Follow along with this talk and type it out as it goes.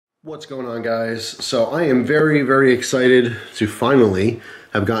What's going on, guys? So I am very excited to finally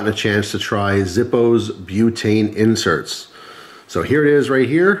have gotten a chance to try Zippo's butane inserts. So here it is right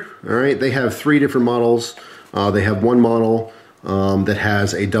here. All right, they have three different models. They have one model that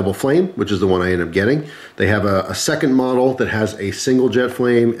has a double flame, which is the one I ended up getting. They have a second model that has a single jet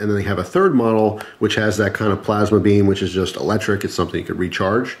flame, and then they have a third model which has that kind of plasma beam, which is just electric. It's something you could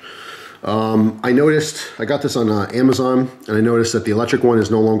recharge. I noticed, I got this on Amazon, and I noticed that the electric one is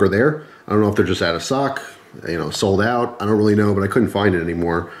no longer there. I don't know if they're just out of stock, you know, sold out. I don't really know, but I couldn't find it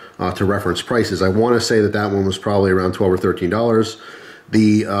anymore to reference prices. I want to say that that one was probably around $12 or $13.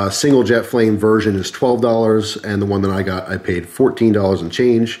 The single jet flame version is $12, and the one that I got, I paid $14 and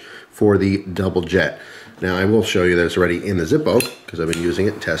change for the double jet. Now, I will show you that it's already in the Zippo, because I've been using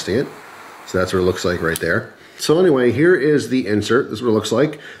it and testing it. So that's what it looks like right there. So anyway, here is the insert. This is what it looks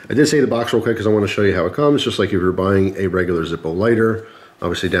like. I did say the box real quick because I want to show you how it comes, just like if you're buying a regular Zippo lighter.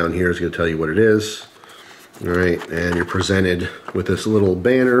 Obviously down here is going to tell you what it is. All right, and you're presented with this little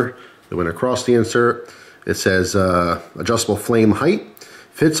banner that went across the insert. It says adjustable flame height,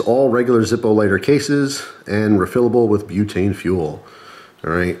 fits all regular Zippo lighter cases, and refillable with butane fuel.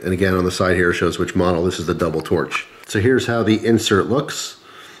 All right, and again on the side here it shows which model. This is the double torch. So here's how the insert looks.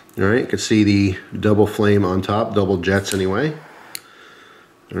 All right, you can see the double flame on top, double jets anyway.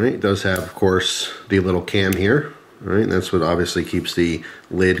 All right, it does have, of course, the little cam here. All right, and that's what obviously keeps the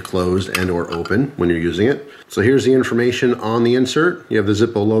lid closed and or open when you're using it. So here's the information on the insert. You have the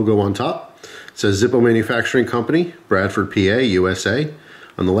Zippo logo on top. It says Zippo Manufacturing Company, Bradford, PA, USA.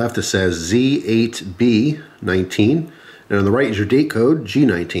 On the left it says Z8B19, and on the right is your date code,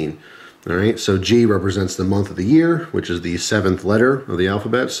 G19. All right, so G represents the month of the year, which is the 7th letter of the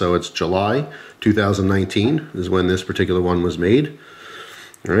alphabet. So it's July 2019 is when this particular one was made.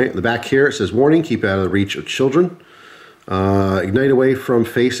 All right, in the back here it says, warning, keep out of the reach of children. Ignite away from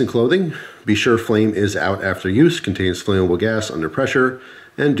face and clothing. Be sure flame is out after use, contains flammable gas under pressure,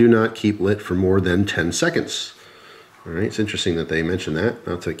 and do not keep lit for more than 10 seconds. All right, it's interesting that they mention that,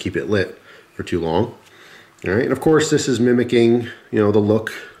 not to keep it lit for too long. All right, and of course this is mimicking, you know, the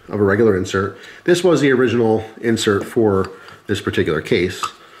look of a regular insert. This was the original insert for this particular case.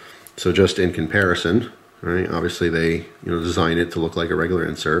 So just in comparison, right? Obviously they, designed it to look like a regular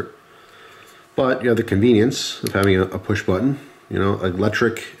insert. But you have the convenience of having a push button,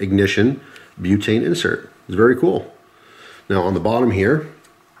 electric ignition butane insert. It's very cool. Now on the bottom here,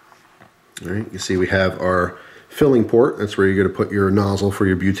 all right, you see we have our filling port. That's where you're going to put your nozzle for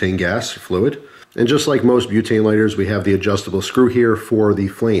your butane gas fluid. And just like most butane lighters, we have the adjustable screw here for the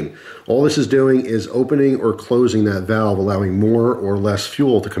flame. All this is doing is opening or closing that valve, allowing more or less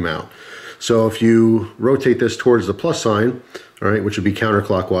fuel to come out. So if you rotate this towards the plus sign, all right, which would be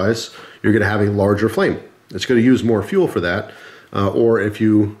counterclockwise, you're going to have a larger flame. It's going to use more fuel for that. Or if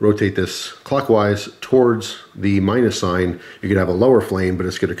you rotate this clockwise towards the minus sign, you're going to have a lower flame, but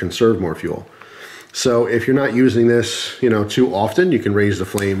it's going to conserve more fuel. So if you're not using this, too often, you can raise the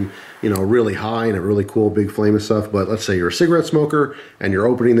flame, really high and a really cool big flame and stuff. But let's say you're a cigarette smoker and you're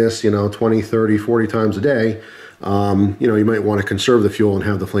opening this, 20, 30, 40 times a day, you might want to conserve the fuel and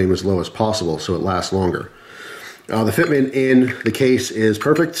have the flame as low as possible so it lasts longer. The fitment in the case is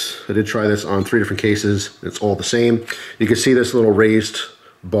perfect. I did try this on 3 different cases. It's all the same. You can see this little raised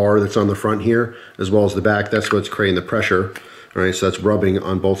bar that's on the front here, as well as the back. That's what's creating the pressure. All right, so that's rubbing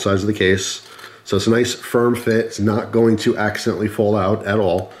on both sides of the case. So it's a nice firm fit. It's not going to accidentally fall out at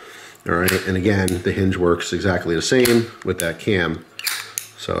all. All right, and again, the hinge works exactly the same with that cam.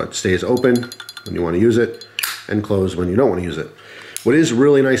 So it stays open when you want to use it and closed when you don't want to use it. What is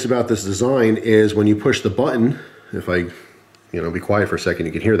really nice about this design is when you push the button, if I, be quiet for a second,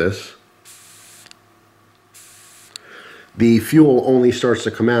 you can hear this. The fuel only starts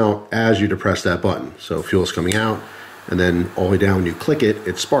to come out as you depress that button. So fuel's coming out, and then all the way down when you click it,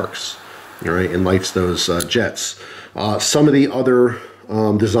 it sparks. All right, and lights those jets. Some of the other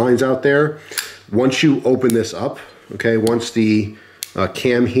designs out there, once you open this up, okay, once the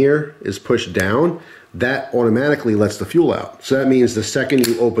cam here is pushed down, that automatically lets the fuel out. So that means the second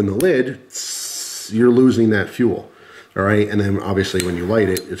you open the lid, you're losing that fuel. All right, and then obviously when you light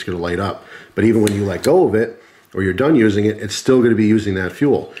it, it's going to light up. But even when you let go of it, or you're done using it, it's still going to be using that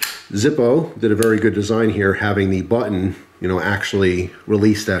fuel. Zippo did a very good design here, having the button actually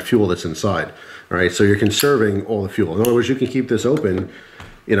release that fuel that's inside. All right, so you're conserving all the fuel. In other words, you can keep this open,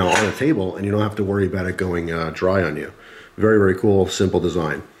 on a table, and you don't have to worry about it going dry on you. Very cool, simple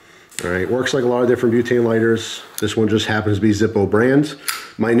design. All right, works like a lot of different butane lighters. This one just happens to be Zippo brand.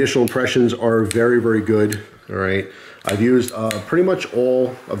 My initial impressions are very good. All right, I've used pretty much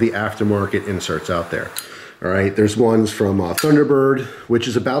all of the aftermarket inserts out there. All right, there's ones from Thunderbird, which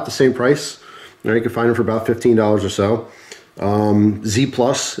is about the same price. All right, you can find them for about $15 or so. Z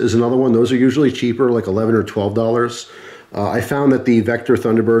Plus is another one. Those are usually cheaper, like $11 or $12. I found that the Vector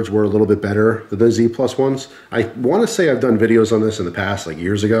Thunderbirds were a little bit better than the Z Plus ones. I want to say I've done videos on this in the past, like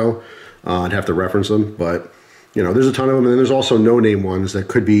years ago. I'd have to reference them, but you know, there's a ton of them, and then there's also no-name ones that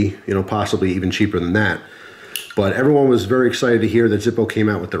could be, you know, possibly even cheaper than that. But everyone was very excited to hear that Zippo came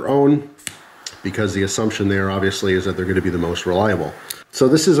out with their own, because the assumption there obviously is that they're going to be the most reliable. So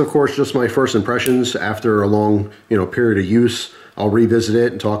this is, of course, just my first impressions after a long, you know, period of use. I'll revisit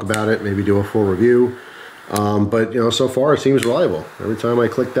it and talk about it, maybe do a full review. But, you know, so far it seems reliable. Every time I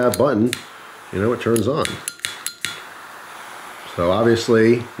click that button, you know, it turns on. So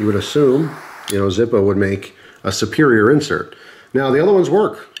obviously you would assume, you know, Zippo would make a superior insert. Now the other ones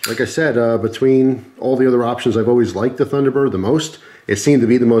work. Like I said, between all the other options, I've always liked the Thunderbird the most. It seemed to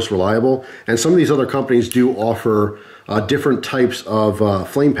be the most reliable. And some of these other companies do offer different types of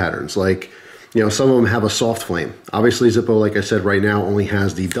flame patterns. Like, you know, some of them have a soft flame. Obviously Zippo, like I said, right now only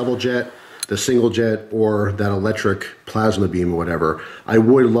has the double jet, the single jet, or that electric plasma beam or whatever. I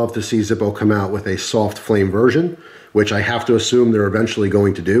would love to see Zippo come out with a soft flame version, which I have to assume they're eventually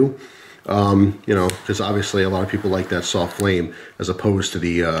going to do. You know, because obviously a lot of people like that soft flame as opposed to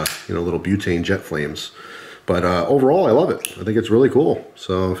the, you know, little butane jet flames. But overall, I love it. I think it's really cool.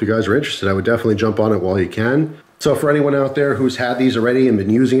 So if you guys are interested, I would definitely jump on it while you can. So for anyone out there who's had these already and been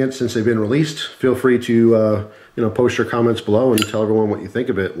using it since they've been released, feel free to, you know, post your comments below and tell everyone what you think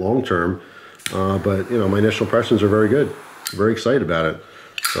of it long term. But, you know, my initial impressions are very good. I'm very excited about it.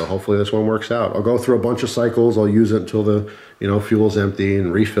 So hopefully this one works out. I'll go through a bunch of cycles. I'll use it until the, you know, fuel's empty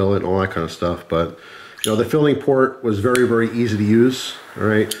and refill it and all that kind of stuff. But, you know, the filling port was very, very easy to use. All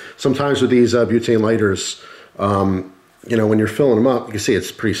right. Sometimes with these butane lighters, you know, when you're filling them up, you can see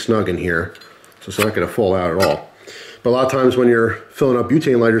it's pretty snug in here. So it's not going to fall out at all. But a lot of times when you're filling up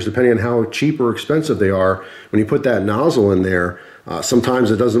butane lighters, depending on how cheap or expensive they are, when you put that nozzle in there,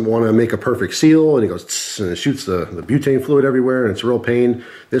 sometimes it doesn't want to make a perfect seal, and it goes tss, and it shoots the butane fluid everywhere, and it's a real pain.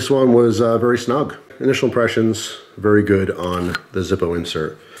 This one was very snug. Initial impressions, very good on the Zippo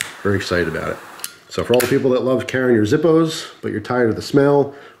insert. Very excited about it. So for all the people that love carrying your Zippos, but you're tired of the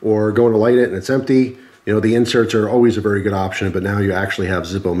smell, or going to light it and it's empty, you know, the inserts are always a very good option, but now you actually have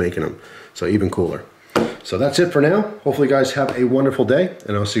Zippo making them. So even cooler. So that's it for now. Hopefully you guys have a wonderful day,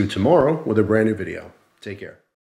 and I'll see you tomorrow with a brand new video. Take care.